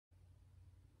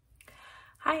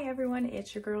Hi everyone,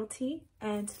 it's your girl T,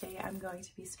 and today I'm going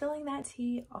to be spilling that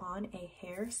tea on a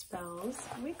HairSpells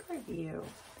wig review.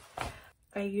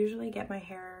 I usually get my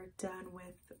hair done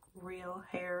with real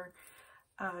hair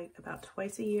about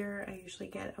twice a year. I usually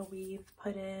get a weave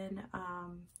put in,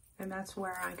 and that's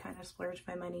where I kind of splurge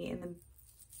my money in the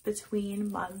between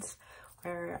months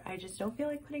where I just don't feel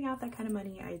like putting out that kind of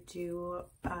money. I do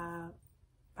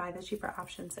buy the cheaper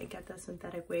options. I get the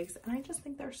synthetic wigs and I just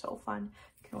think they're so fun.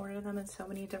 You can order them in so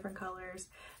many different colors.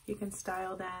 You can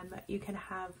style them. You can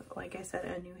have, like I said,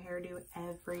 a new hairdo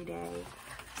every day.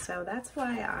 So that's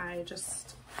why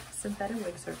synthetic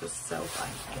wigs are just so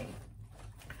fun to me.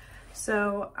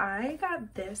 So I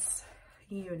got this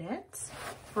unit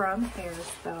from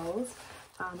HairSpells.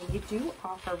 You do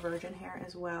offer virgin hair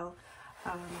as well,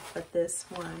 but this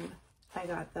one I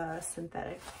got the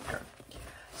synthetic hair.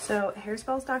 So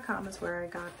hairspells.com is where I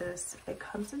got this. It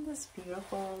comes in this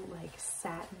beautiful like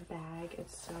satin bag.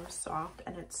 It's so soft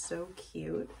and it's so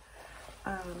cute.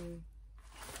 And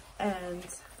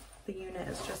the unit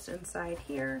is just inside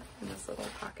here in this little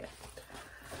pocket.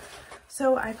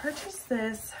 So I purchased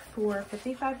this for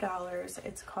 $55.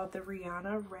 It's called the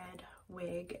Rihanna Red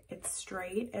wig. It's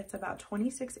straight. It's about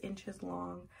 26 inches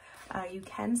long. You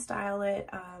can style it.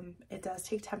 It does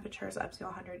take temperatures up to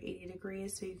 180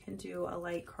 degrees, so you can do a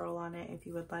light curl on it if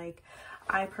you would like.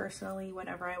 I personally,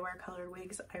 whenever I wear colored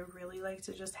wigs, I really like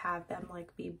to just have them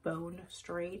like be bone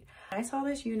straight. When I saw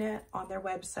this unit on their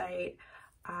website,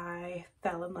 I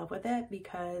fell in love with it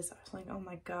because I was like, oh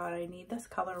my god, I need this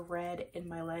color red in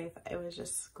my life. It was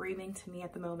just screaming to me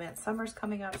at the moment. Summer's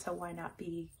coming up, so why not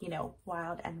be, you know,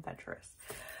 wild and adventurous?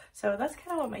 So that's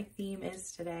kind of what my theme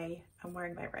is today. I'm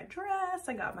wearing my red dress,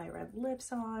 I got my red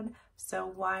lips on,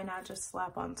 so why not just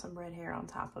slap on some red hair on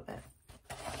top of it?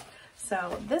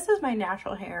 So this is my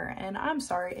natural hair, and I'm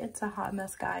sorry, it's a hot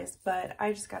mess, guys, but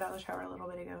I just got out of the shower a little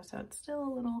bit ago, so it's still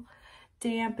a little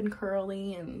damp and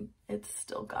curly, and it's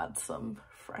still got some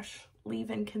fresh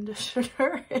leave-in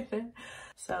conditioner in it.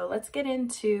 So let's get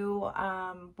into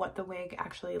what the wig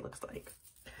actually looks like.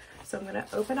 So I'm gonna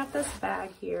open up this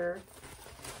bag here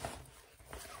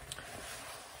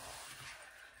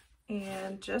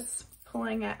and just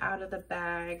pulling it out of the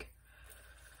bag.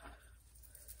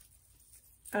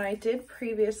 I did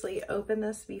previously open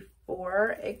this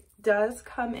before. It does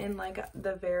come in like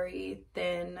the very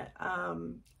thin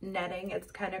netting.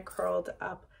 It's kind of curled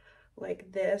up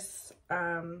like this.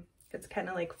 It's kind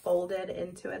of like folded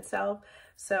into itself,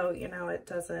 so you know it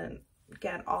doesn't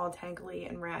get all tangly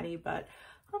and ratty, but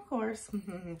of course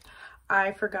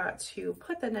I forgot to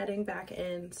put the netting back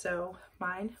in, so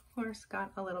mine of course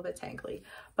got a little bit tangly.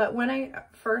 But when I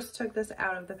first took this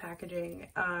out of the packaging,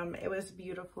 it was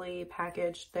beautifully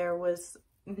packaged. There was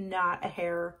not a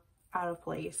hair out of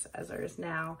place as there is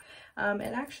now. And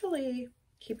actually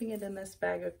keeping it in this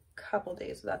bag a couple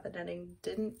days without the netting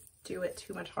didn't do it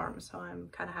too much harm, so I'm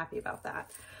kind of happy about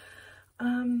that.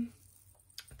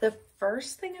 The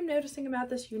first thing I'm noticing about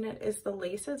this unit is the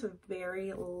lace is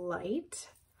very light,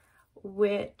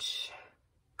 which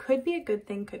could be a good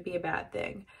thing, could be a bad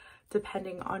thing,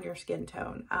 depending on your skin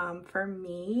tone. For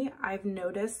me, I've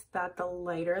noticed that the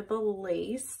lighter the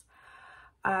lace,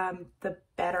 the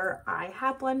better I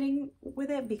have blending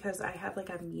with it, because I have like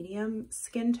a medium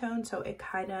skin tone, so it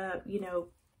kind of, you know,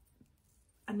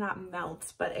 not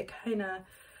melts, but it kind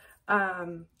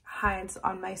of hides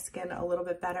on my skin a little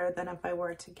bit better than if I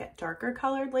were to get darker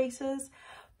colored laces.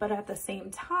 But at the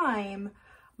same time,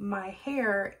 my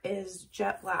hair is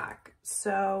jet black,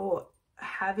 so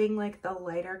having like the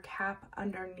lighter cap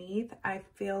underneath, I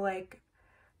feel like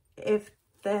if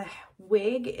the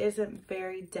wig isn't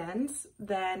very dense,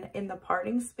 then in the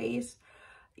parting space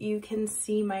you can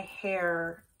see my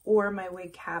hair or my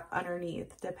wig cap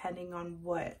underneath, depending on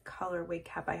what color wig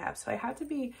cap I have. So I have to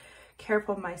be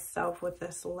careful myself with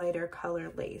this lighter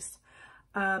color lace.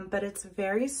 But it's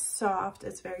very soft,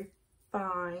 it's very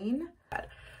fine.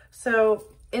 So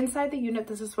inside the unit,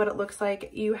 this is what it looks like.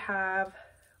 You have,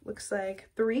 looks like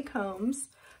 3 combs,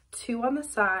 2 on the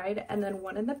side and then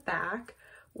 1 in the back,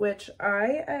 which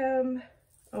I am,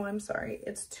 oh, I'm sorry,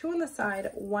 it's 2 on the side,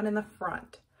 1 in the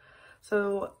front.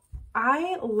 So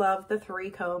I love the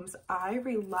 3 combs. I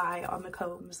rely on the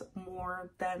combs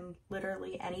more than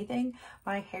literally anything.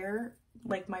 My hair,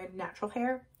 like my natural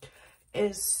hair,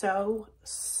 is so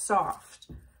soft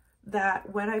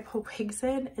that when I put wigs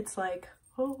in, it's like,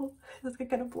 oh, is it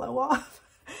gonna blow off?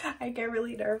 I get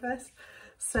really nervous.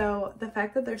 So the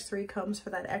fact that there's 3 combs for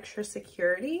that extra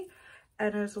security,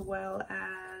 and as well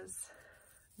as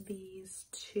these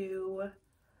 2,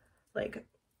 like,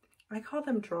 I call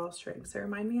them drawstrings. They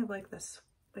remind me of like this,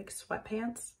 like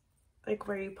sweatpants. like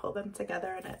where you pull them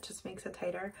together and it just makes it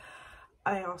tighter.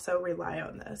 I also rely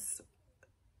on this.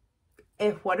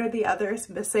 If one or the other is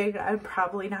missing, I'm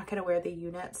probably not going to wear the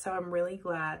unit. So I'm really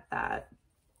glad that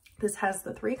this has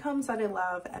the 3 combs that I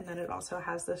love, and then it also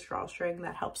has this drawstring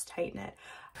that helps tighten it.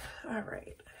 All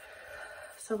right,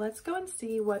 so let's go and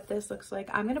see what this looks like.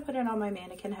 I'm going to put it on my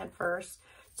mannequin head first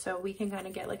so we can kind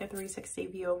of get like a 360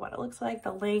 view of what it looks like,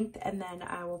 the length, and then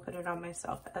I will put it on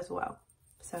myself as well.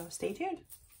 So stay tuned.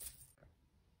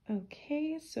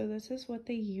 Okay, so this is what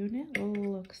the unit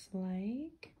looks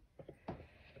like.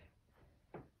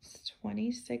 It's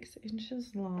 26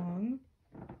 inches long,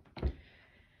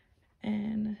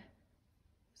 and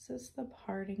this is the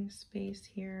parting space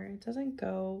here. It doesn't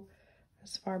go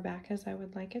as far back as I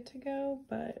would like it to go,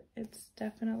 but it's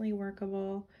definitely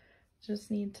workable.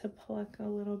 Just need to pluck a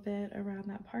little bit around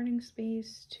that parting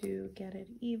space to get it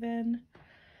even.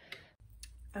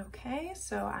 Okay,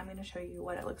 so I'm going to show you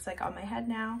what it looks like on my head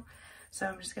now. So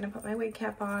I'm just going to put my wig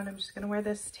cap on. I'm just going to wear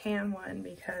this tan one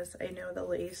because I know the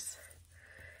lace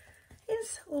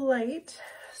is light.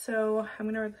 So I'm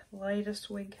going to wear the lightest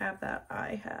wig cap that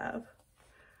I have.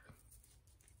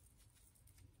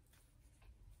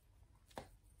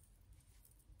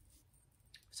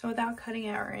 So without cutting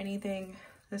it or anything,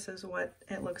 this is what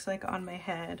it looks like on my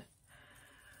head.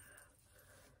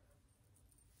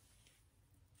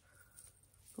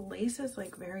 The lace is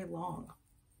like very long.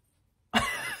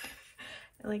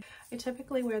 Like I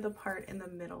typically wear the part in the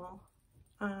middle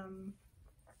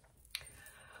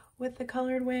with the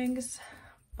colored wigs,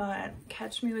 but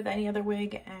catch me with any other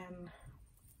wig and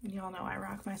y'all know I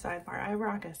rock my side part. I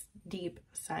rock a deep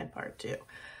side part too.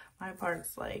 My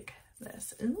part's like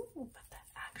this. Ooh, but that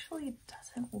actually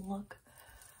doesn't look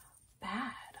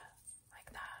bad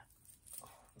like that. Oh,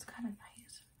 it's kind of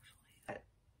nice actually.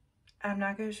 I'm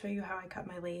not going to show you how I cut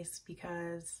my lace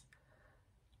because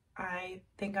I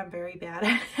think I'm very bad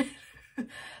at it.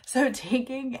 So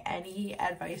taking any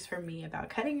advice from me about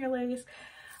cutting your lace,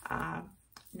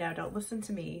 no, don't listen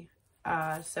to me.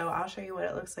 So I'll show you what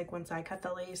it looks like once I cut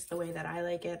the lace, the way that I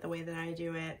like it, the way that I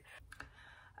do it.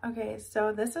 Okay,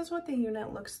 so this is what the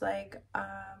unit looks like.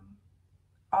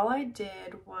 All I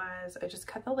did was I just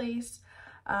cut the lace.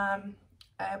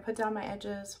 I put down my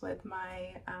edges with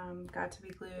my Got To Be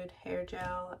Glued hair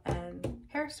gel and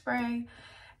hairspray.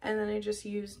 And then I just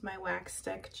used my wax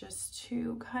stick just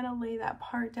to kind of lay that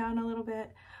part down a little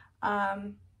bit.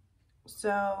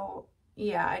 So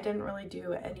yeah, I didn't really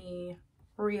do any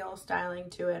real styling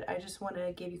to it. I just want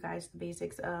to give you guys the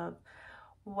basics of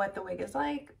what the wig is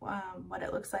like, what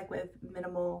it looks like with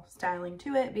minimal styling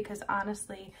to it, because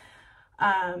honestly,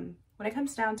 when it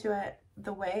comes down to it,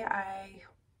 the way I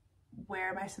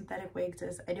wear my synthetic wigs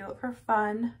is I do it for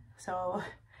fun. So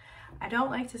I don't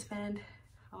like to spend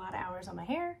a lot of hours on my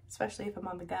hair, especially if I'm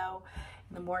on the go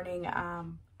in the morning.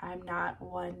 I'm not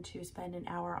one to spend an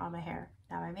hour on my hair.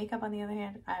 Now my makeup, on the other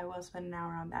hand, I will spend an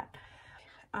hour on that.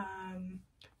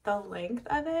 The length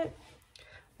of it,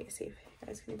 let me see if you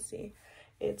guys can see,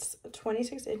 it's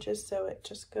 26 inches, so it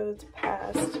just goes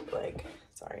past, like,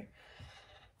 sorry,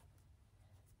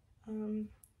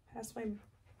 past my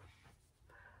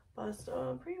bust,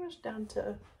 pretty much down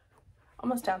to,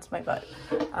 almost down to my butt,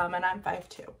 and I'm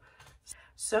 5'2".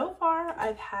 So far,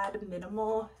 I've had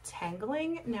minimal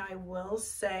tangling. Now, I will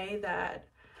say that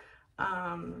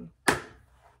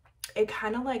it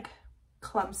kind of like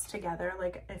clumps together.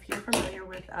 Like if you're familiar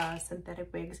with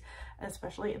synthetic wigs,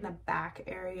 especially in the back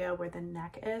area where the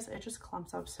neck is, it just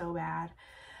clumps up so bad.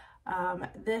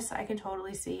 This, I can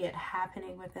totally see it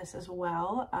happening with this as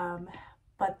well.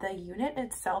 But the unit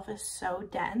itself is so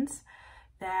dense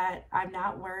that I'm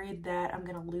not worried that I'm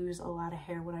gonna lose a lot of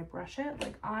hair when I brush it.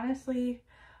 Like honestly,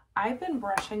 I've been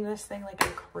brushing this thing like a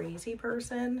crazy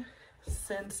person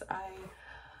since I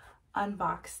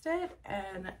unboxed it,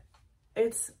 and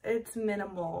it's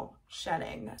minimal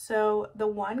shedding. So the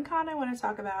one con I want to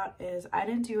talk about is I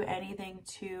didn't do anything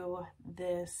to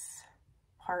this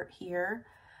part here,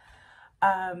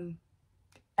 and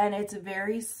it's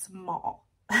very small.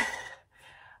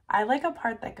 I like a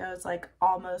part that goes like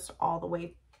almost all the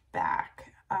way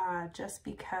back, just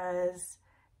because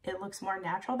it looks more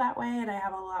natural that way, and I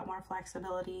have a lot more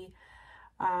flexibility,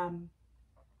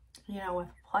 you know, with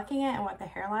plucking it and what the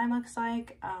hairline looks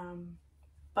like.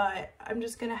 But I'm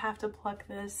just gonna have to pluck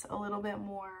this a little bit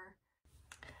more.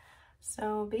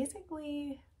 So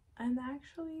basically, I'm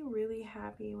actually really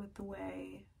happy with the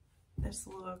way this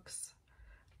looks.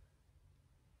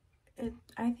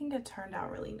 I think it turned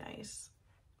out really nice.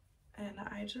 And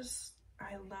I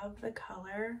love the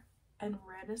color, and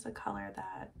red is a color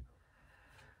that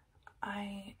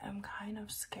I am kind of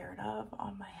scared of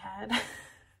on my head.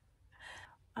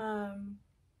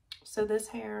 So this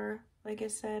hair, like I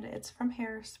said, it's from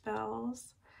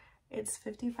HairSpells. It's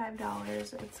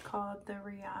 $55. It's called the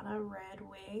Rihanna Red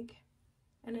wig,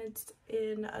 and it's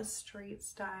in a straight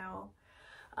style.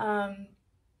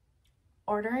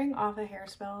 Ordering off of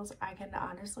HairSpells, I can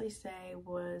honestly say,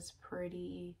 was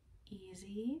pretty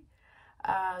easy.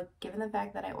 Given the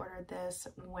fact that I ordered this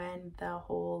when the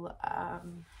whole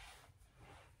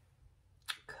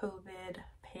COVID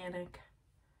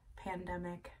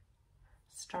pandemic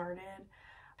started,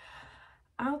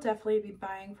 I'll definitely be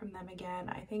buying from them again.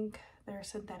 I think their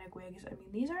synthetic wigs, I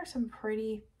mean, these are some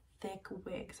pretty thick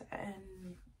wigs,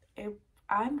 and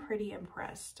I'm pretty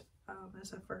impressed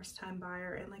as a first-time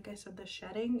buyer. And like I said, the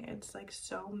shedding, it's like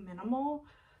so minimal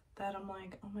that I'm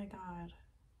like, oh my god,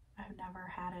 I've never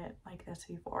had it like this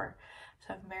before.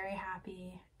 So I'm very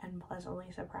happy and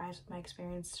pleasantly surprised with my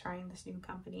experience trying this new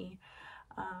company.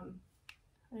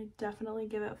 I definitely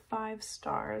give it 5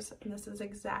 stars, and this is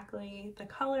exactly the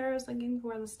color I was looking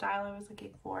for, the style I was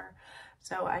looking for.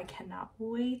 So I cannot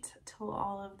wait till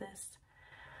all of this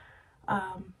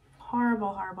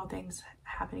horrible things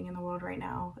happening in the world right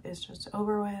now is just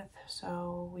over with,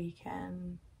 so we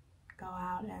can go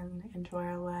out and enjoy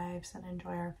our lives and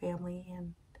enjoy our family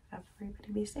and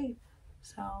everybody be safe.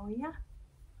 So yeah,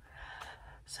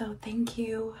 so thank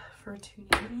you for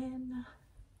tuning in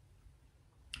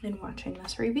and watching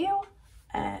this review,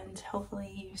 and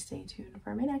hopefully you stay tuned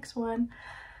for my next one.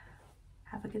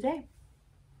 Have a good day.